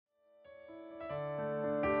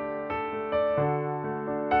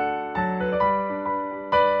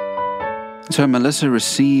So Melissa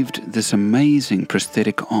received this amazing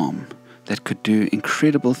prosthetic arm that could do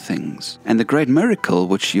incredible things. And the great miracle,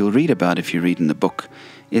 which you'll read about if you read in the book,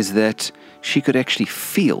 is that she could actually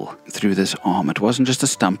feel through this arm. It wasn't just a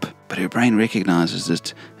stump, but her brain recognizes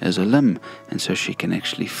it as a limb, and so she can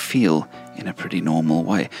actually feel in a pretty normal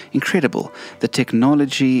way. Incredible. The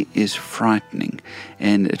technology is frightening,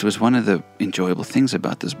 and it was one of the enjoyable things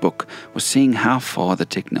about this book, was seeing how far the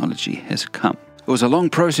technology has come. It was a long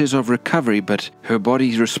process of recovery, but her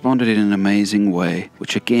body responded in an amazing way,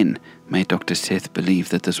 which again made Dr. Seth believe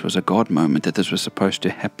that this was a God moment, that this was supposed to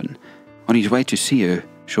happen. On his way to see her,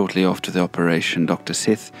 shortly after the operation, Dr.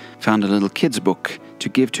 Seth found a little kid's book to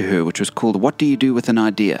give to her, which was called What Do You Do With an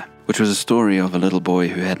Idea?, which was a story of a little boy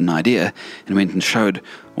who had an idea and went and showed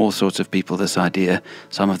all sorts of people this idea.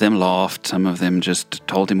 Some of them laughed, some of them just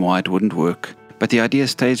told him why it wouldn't work. But the idea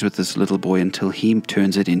stays with this little boy until he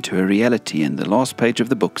turns it into a reality. And the last page of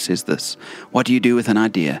the book says this: what do you do with an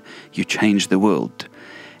idea? You change the world.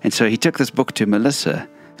 And so he took this book to Melissa,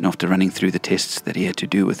 and after running through the tests that he had to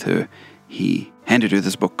do with her, he handed her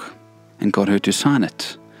this book and got her to sign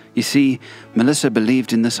it. You see, Melissa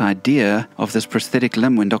believed in this idea of this prosthetic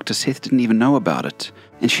limb when Dr. Seth didn't even know about it.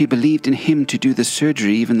 And she believed in him to do the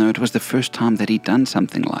surgery, even though it was the first time that he'd done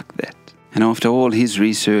something like that. And after all his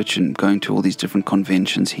research and going to all these different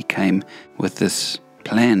conventions, he came with this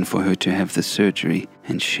plan for her to have this surgery.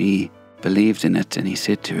 And she believed in it. And he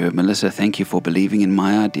said to her, Melissa, thank you for believing in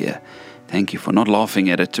my idea. Thank you for not laughing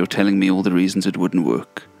at it or telling me all the reasons it wouldn't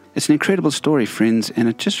work. It's an incredible story, friends, and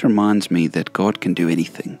it just reminds me that God can do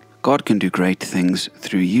anything. God can do great things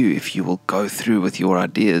through you if you will go through with your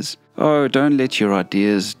ideas. Oh, don't let your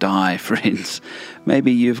ideas die, friends.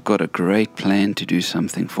 Maybe you've got a great plan to do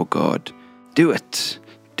something for God. Do it.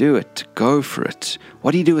 Do it. Go for it.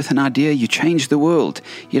 What do you do with an idea? You change the world.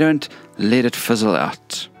 You don't let it fizzle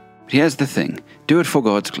out. But here's the thing. Do it for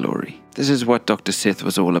God's glory. This is what Dr. Seth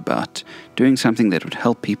was all about. Doing something that would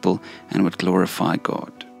help people and would glorify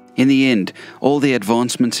God. In the end, all the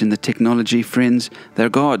advancements in the technology, friends, they're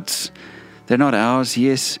God's. They're not ours.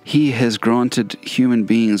 Yes, He has granted human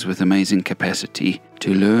beings with amazing capacity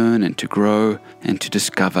to learn and to grow and to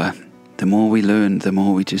discover. The more we learn, the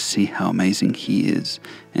more we just see how amazing He is.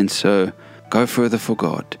 And so, go further for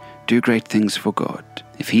God. Do great things for God.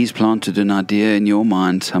 If He's planted an idea in your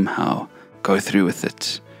mind somehow, go through with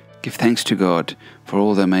it. Give thanks to God for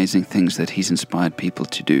all the amazing things that He's inspired people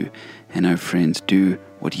to do. And oh friends, do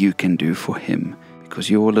what you can do for Him,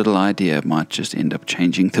 because your little idea might just end up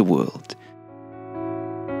changing the world.